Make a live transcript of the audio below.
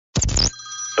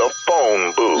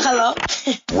phone booth. Hello.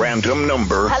 Random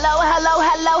number. Hello.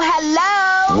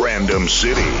 Random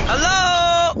city.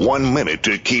 Hello. 1 minute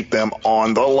to keep them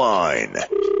on the line.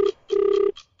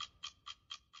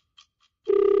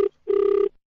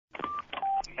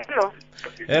 Hello.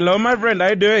 Hello, my friend. How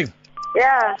you doing?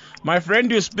 Yeah. My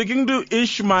friend, you're speaking to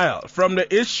Ishmael from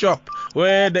the Ish shop,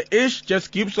 where the Ish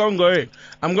just keeps on going.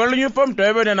 I'm calling you from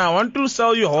Durban, and I want to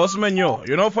sell you horse manure,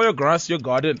 for your grass, your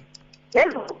garden.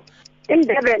 Hello. In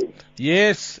Devon.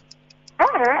 Yes.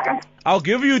 I'll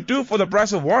give you 2 for the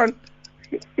price of 1.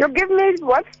 You give me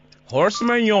what? Horse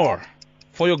manure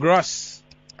for your grass.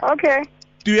 Okay.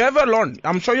 Do you have a lawn?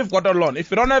 I'm sure you've got a lawn. If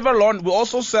you don't have a lawn, we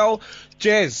also sell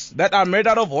chairs that are made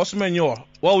out of horse manure.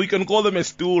 Well, we can call them a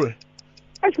stool.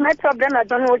 What's my problem? I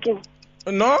don't working.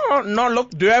 No, look,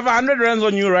 do you have 100 rands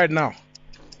on you right now?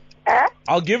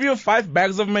 I'll give you 5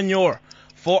 bags of manure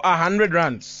for 100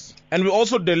 rands. And we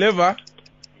also deliver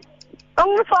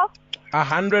Only for?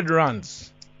 100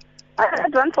 rands. I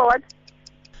don't for what?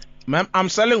 Ma'am, I'm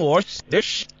selling wash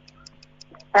dish.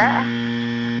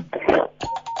 The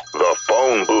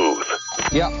phone booth.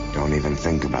 Yep. Don't even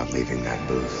think about leaving that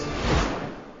booth.